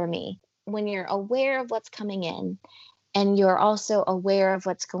think, for me. When you're aware of what's coming in, and you're also aware of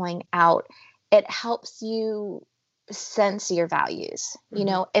what's going out, it helps you sense your values.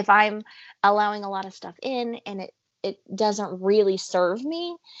 If I'm allowing a lot of stuff in and it doesn't really serve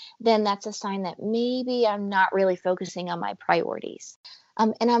me, then that's a sign that maybe I'm not really focusing on my priorities.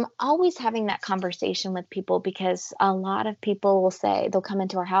 And I'm always having that conversation with people because a lot of people will say, they'll come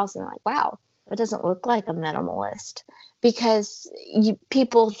into our house and they're like, wow, it doesn't look like a minimalist. Because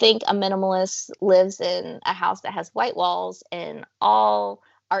people think a minimalist lives in a house that has white walls and all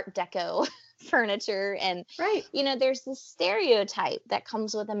Art Deco furniture. And, there's this stereotype that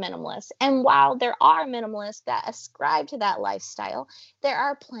comes with a minimalist. And while there are minimalists that ascribe to that lifestyle, there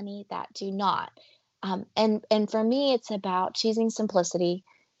are plenty that do not. And for me, it's about choosing simplicity,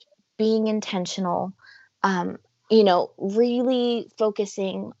 being intentional, Really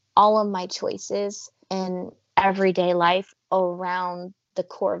focusing all of my choices in everyday life around the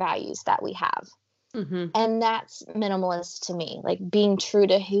core values that we have. Mm-hmm. And that's minimalist to me, like being true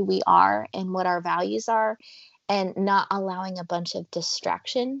to who we are and what our values are, and not allowing a bunch of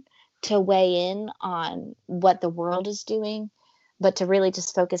distraction to weigh in on what the world is doing, but to really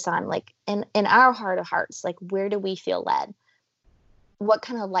just focus on, like, in our heart of hearts, like, where do we feel led? What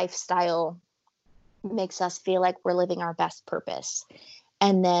kind of lifestyle makes us feel like we're living our best purpose?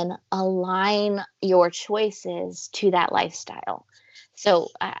 And then align your choices to that lifestyle. So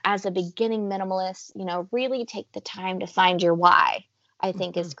as a beginning minimalist, really take the time to find your why, I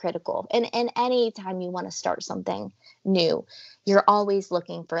think is critical. And any time you want to start something new, you're always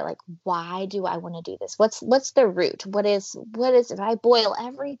looking for, like, why do I want to do this? What's the root? What is, if I boil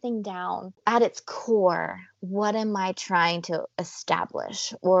everything down at its core, what am I trying to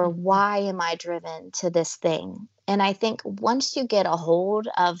establish? Or why am I driven to this thing? And I think once you get a hold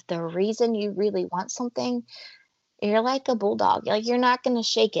of the reason you really want something, you're like a bulldog. Like, you're not going to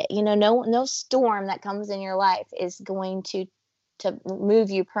shake it. No storm that comes in your life is going to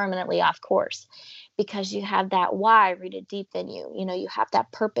move you permanently off course, because you have that why rooted deep in you. You have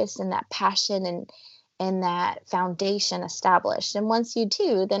that purpose and that passion and that foundation established. And once you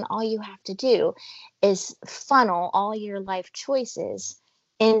do, then all you have to do is funnel all your life choices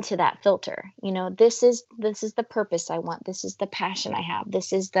into that filter. This is the purpose I want. This is the passion I have.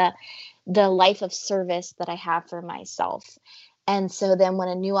 This is the life of service that I have for myself. And so then when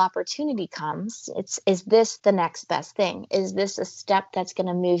a new opportunity comes, is this the next best thing? Is this a step that's going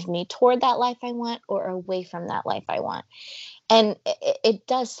to move me toward that life I want, or away from that life I want? And it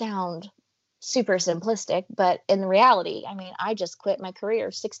does sound super simplistic, but in reality, I just quit my career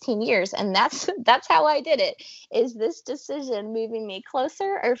of 16 years, and that's how I did it. Is this decision moving me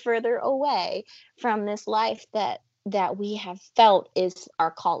closer or further away from this life that we have felt is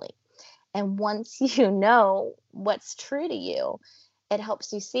our calling? And once you know what's true to you, it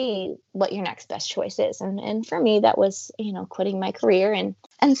helps you see what your next best choice is. And for me, that was, quitting my career and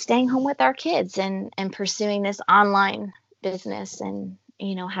staying home with our kids and pursuing this online business, and,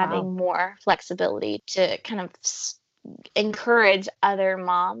 having more flexibility to kind of encourage other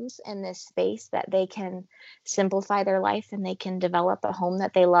moms in this space, that they can simplify their life and they can develop a home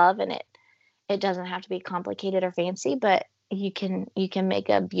that they love. And it doesn't have to be complicated or fancy, but you can make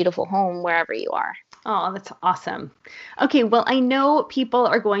a beautiful home wherever you are. Oh, that's awesome. Okay, well, I know people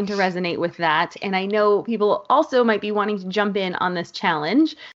are going to resonate with that, and I know people also might be wanting to jump in on this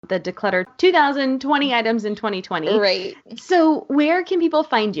challenge, the Declutter 2020 items in 2020. Right. So where can people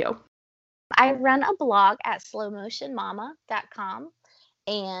find you? I run a blog at slowmotionmama.com,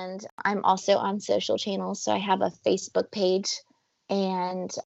 and I'm also on social channels. So I have a Facebook page, and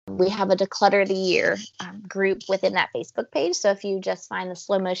we have a Declutter the Year group within that Facebook page. So if you just find the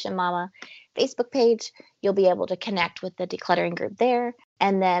Slow Motion Mama Facebook page, you'll be able to connect with the decluttering group there.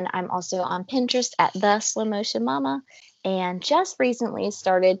 And then I'm also on Pinterest at the Slow Motion Mama, and just recently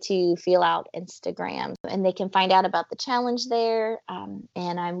started to feel out Instagram, and they can find out about the challenge there.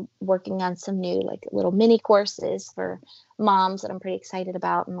 And I'm working on some new, like, little mini courses for moms that I'm pretty excited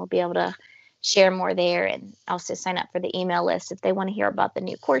about, and we'll be able to share more there, and also sign up for the email list if they want to hear about the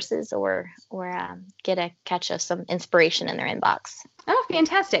new courses or get a catch of some inspiration in their inbox. Oh,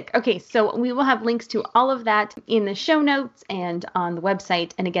 fantastic. Okay, so we will have links to all of that in the show notes and on the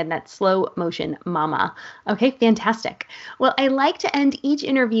website. And again, that's Slow Motion Mama. Okay, fantastic. Well, I like to end each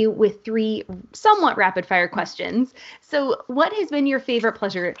interview with 3 somewhat rapid fire questions. So what has been your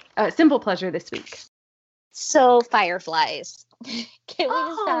favorite simple pleasure this week? So fireflies. Can we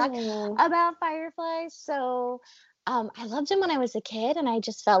just talk about fireflies? So I loved them when I was a kid, and I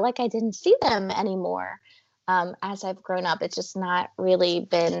just felt like I didn't see them anymore. As I've grown up, it's just not really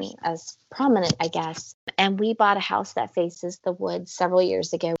been as prominent, I guess. And we bought a house that faces the woods several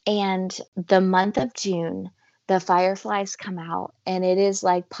years ago. And the month of June, the fireflies come out, and it is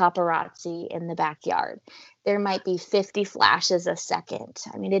like paparazzi in the backyard. There might be 50 flashes a second.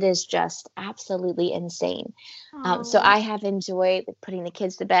 I mean, it is just absolutely insane. So I have enjoyed putting the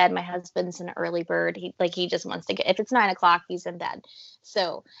kids to bed. My husband's an early bird. He just wants to get, if it's 9 o'clock, he's in bed.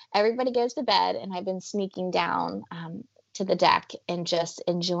 So everybody goes to bed, and I've been sneaking down to the deck and just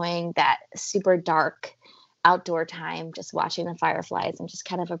enjoying that super dark outdoor time, just watching the fireflies and just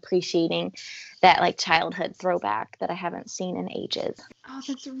kind of appreciating that, like, childhood throwback that I haven't seen in ages. Oh,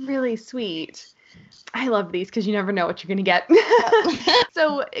 that's really sweet. I love these because you never know what you're going to get.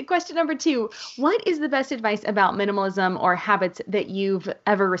 So question number 2, what is the best advice about minimalism or habits that you've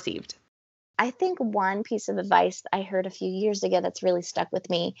ever received? I think one piece of advice I heard a few years ago that's really stuck with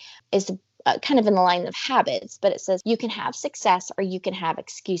me is kind of in the line of habits, but it says you can have success or you can have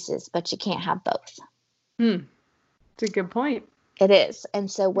excuses, but you can't have both. It's a good point. It is. And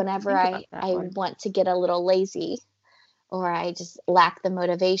so whenever I one. want to get a little lazy or I just lack the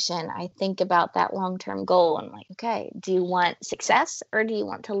motivation, I think about that long-term goal. And I'm like, okay, do you want success or do you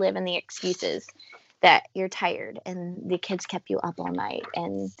want to live in the excuses that you're tired and the kids kept you up all night?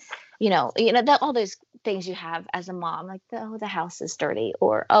 And, all those things you have as a mom, like, the house is dirty,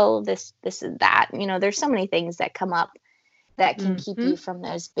 or, this is that, there's so many things that come up that can keep you from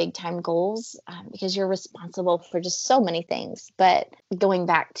those big time goals, because you're responsible for just so many things. But going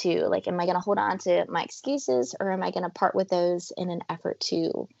back to, like, am I going to hold on to my excuses or am I going to part with those in an effort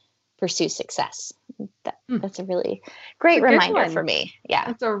to pursue success? That's a really great reminder for me. Yeah.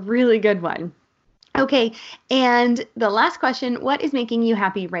 That's a really good one. Okay. And the last question, what is making you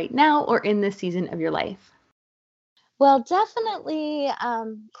happy right now or in this season of your life? Well, definitely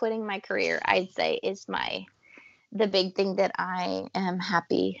quitting my career, I'd say, is the big thing that I am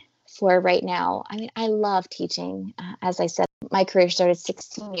happy for right now. I mean, I love teaching. As I said, my career started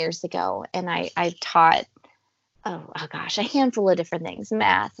 16 years ago, and I taught, a handful of different things: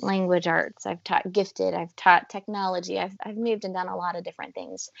 math, language arts. I've taught gifted. I've taught technology. I've moved and done a lot of different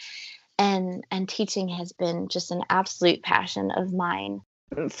things. And teaching has been just an absolute passion of mine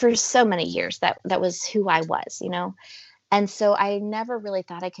for so many years. That was who I was, And so I never really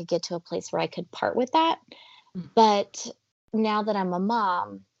thought I could get to a place where I could part with that. But now that I'm a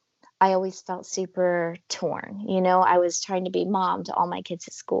mom, I always felt super torn. I was trying to be mom to all my kids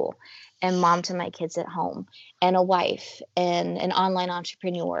at school and mom to my kids at home and a wife and an online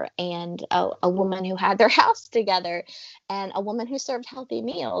entrepreneur and a woman who had their house together and a woman who served healthy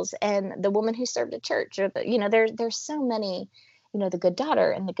meals and the woman who served at church. Or there's so many, the good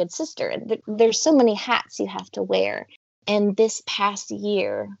daughter and the good sister. And there's so many hats you have to wear. And this past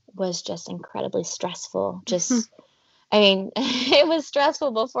year was just incredibly stressful. It was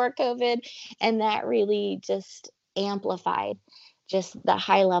stressful before COVID, and that really just amplified just the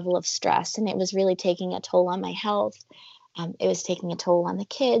high level of stress. And it was really taking a toll on my health. It was taking a toll on the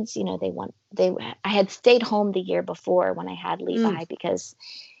kids. I had stayed home the year before when I had Levi because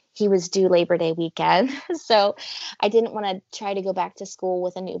he was due Labor Day weekend. So I didn't want to try to go back to school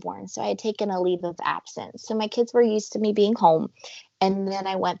with a newborn. So I had taken a leave of absence. So my kids were used to me being home. And then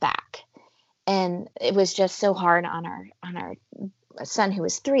I went back. And it was just so hard on our son, who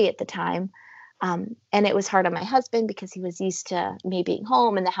was 3 at the time. And it was hard on my husband because he was used to me being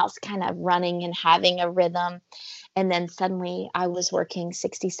home and the house kind of running and having a rhythm. And then suddenly I was working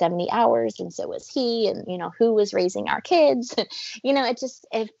 60, 70 hours. And so was he. And, who was raising our kids?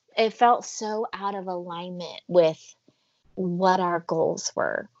 It felt so out of alignment with what our goals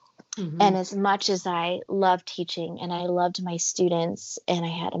were. And as much as I loved teaching and I loved my students and I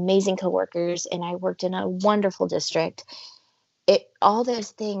had amazing coworkers and I worked in a wonderful district, all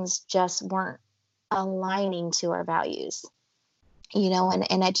those things just weren't aligning to our values,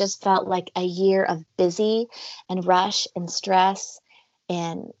 and it just felt like a year of busy and rush and stress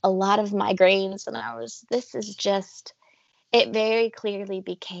and a lot of migraines. And it very clearly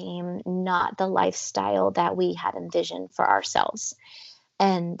became not the lifestyle that we had envisioned for ourselves.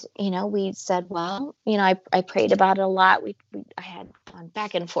 And, we said, well, I prayed about it a lot. I had gone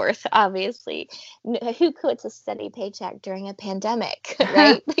back and forth, obviously. Who quits a steady paycheck during a pandemic,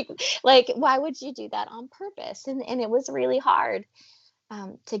 right? like, why would you do that on purpose? And it was really hard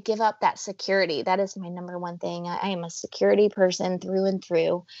to give up that security. That is my number one thing. I am a security person through and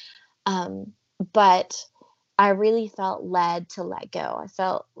through. But I really felt led to let go.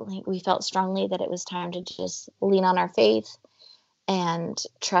 We felt strongly that it was time to just lean on our faith and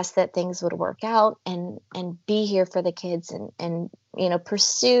trust that things would work out and be here for the kids and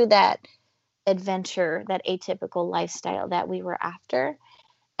pursue that adventure, that atypical lifestyle that we were after.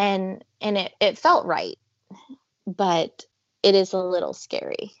 And it felt right, but it is a little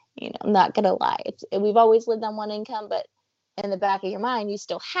scary. I'm not going to lie. We've always lived on one income, but in the back of your mind, you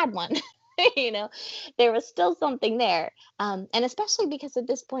still had one. There was still something there. And especially because at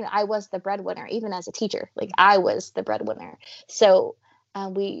this point I was the breadwinner, even as a teacher, like I was the breadwinner. So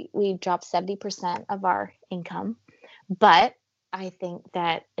we dropped 70% of our income. But I think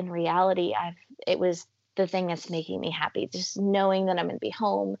that in reality, it was the thing that's making me happy. Just knowing that I'm going to be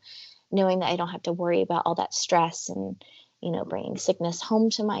home, knowing that I don't have to worry about all that stress and, bringing sickness home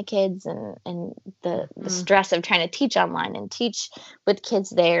to my kids and the stress of trying to teach online and teach with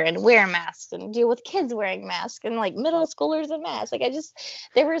kids there and wear masks and deal with kids wearing masks and like middle schoolers in masks.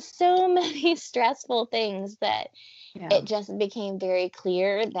 There were so many stressful things that it just became very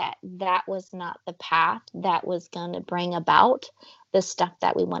clear that was not the path that was going to bring about the stuff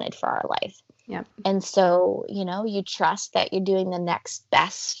that we wanted for our life. Yep. And so, you trust that you're doing the next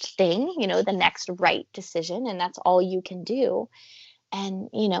best thing, the next right decision, and that's all you can do. And,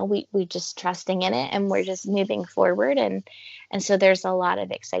 we just trusting in it, and we're just moving forward. And so there's a lot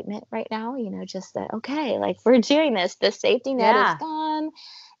of excitement right now, just that, okay, like we're doing this, the safety net is gone,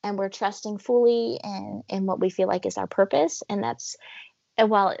 and we're trusting fully in what we feel like is our purpose. And that's,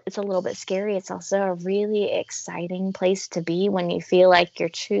 while it's a little bit scary, it's also a really exciting place to be when you feel like you're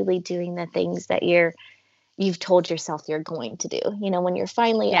truly doing the things that you've told yourself you're going to do, when you're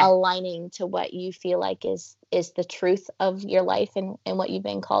finally aligning to what you feel like is the truth of your life and what you've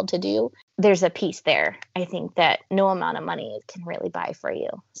been called to do. There's a piece there, I think, that no amount of money can really buy for you.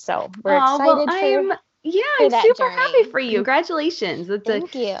 So we're excited I'm super happy for you. Congratulations. It's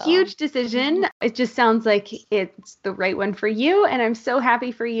Thank you. Huge decision. It just sounds like it's the right one for you. And I'm so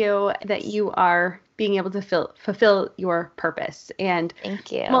happy for you that you are being able to fulfill your purpose. And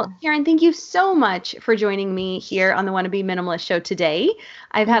thank you. Well, Karen, thank you so much for joining me here on the Wanna Be Minimalist show today.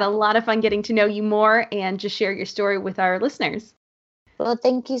 I've had a lot of fun getting to know you more and just share your story with our listeners. Well,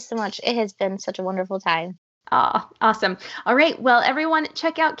 thank you so much. It has been such a wonderful time. Oh, awesome. All right. Well, everyone,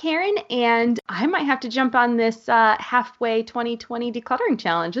 check out Karen, and I might have to jump on this halfway 2020 decluttering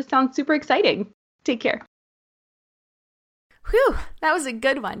challenge. This sounds super exciting. Take care. Whew, that was a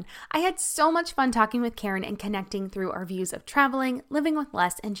good one. I had so much fun talking with Karen and connecting through our views of traveling, living with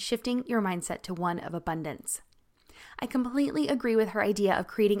less, and shifting your mindset to one of abundance. I completely agree with her idea of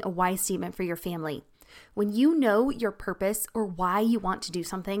creating a why statement for your family. When you know your purpose or why you want to do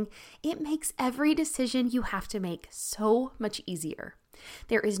something, it makes every decision you have to make so much easier.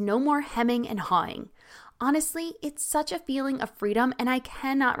 There is no more hemming and hawing. Honestly, it's such a feeling of freedom, and I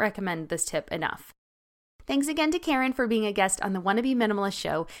cannot recommend this tip enough. Thanks again to Karen for being a guest on the Wanna Be Minimalist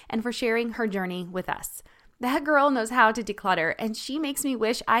show and for sharing her journey with us. That girl knows how to declutter, and she makes me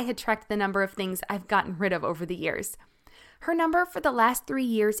wish I had tracked the number of things I've gotten rid of over the years. Her number for the last 3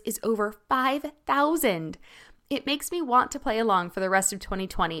 years is over 5,000. It makes me want to play along for the rest of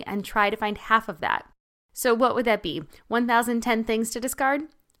 2020 and try to find half of that. So what would that be? 1,010 things to discard?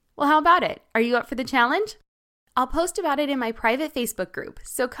 Well, how about it? Are you up for the challenge? I'll post about it in my private Facebook group,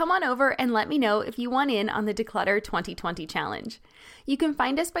 so come on over and let me know if you want in on the Declutter 2020 challenge. You can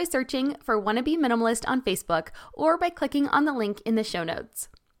find us by searching for Wanna Be Minimalist on Facebook or by clicking on the link in the show notes.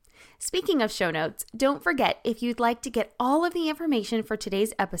 Speaking of show notes, don't forget, if you'd like to get all of the information for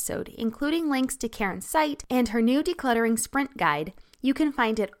today's episode, including links to Karen's site and her new decluttering sprint guide, you can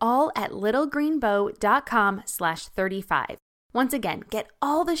find it all at littlegreenbow.com/35. Once again, get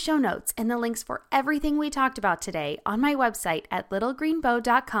all the show notes and the links for everything we talked about today on my website at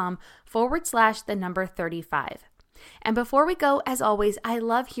littlegreenbow.com/35. And before we go, as always, I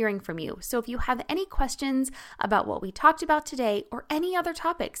love hearing from you. So if you have any questions about what we talked about today or any other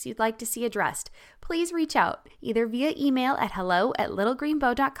topics you'd like to see addressed, please reach out either via email at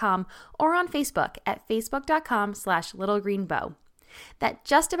hello@littlegreenbow.com or on Facebook at facebook.com/littlegreenbow. That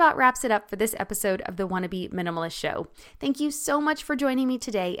just about wraps it up for this episode of the Wanna Be Minimalist show. Thank you so much for joining me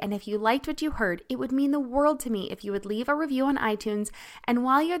today, and if you liked what you heard, it would mean the world to me if you would leave a review on iTunes, and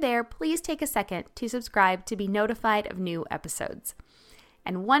while you're there, please take a second to subscribe to be notified of new episodes.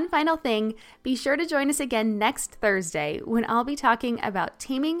 And one final thing, be sure to join us again next Thursday when I'll be talking about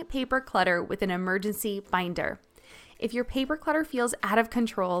taming paper clutter with an emergency binder. If your paper clutter feels out of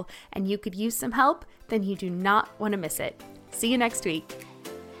control and you could use some help, then you do not want to miss it. See you next week.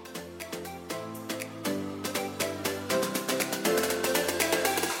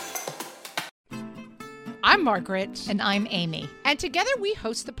 I'm Margaret. And I'm Amy. And together we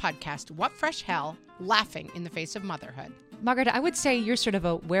host the podcast, What Fresh Hell? Laughing in the Face of Motherhood. Margaret, I would say you're sort of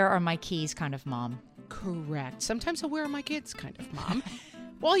a where are my keys kind of mom. Correct. Sometimes a where are my kids kind of mom.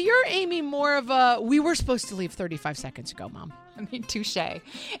 Well, you're, Amy, more of a we were supposed to leave 35 seconds ago, mom. I mean, touche.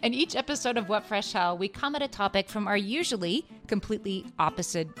 In each episode of What Fresh Hell, we come at a topic from our usually completely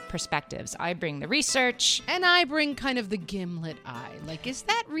opposite perspectives. I bring the research. And I bring kind of the gimlet eye. Like, is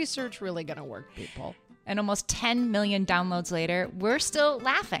that research really going to work, people? And almost 10 million downloads later, we're still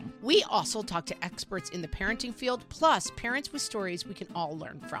laughing. We also talk to experts in the parenting field, plus parents with stories we can all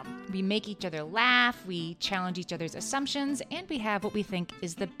learn from. We make each other laugh, we challenge each other's assumptions, and we have what we think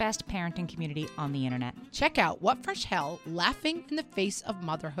is the best parenting community on the internet. Check out What Fresh Hell? Laughing in the Face of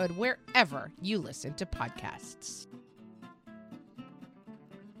Motherhood wherever you listen to podcasts.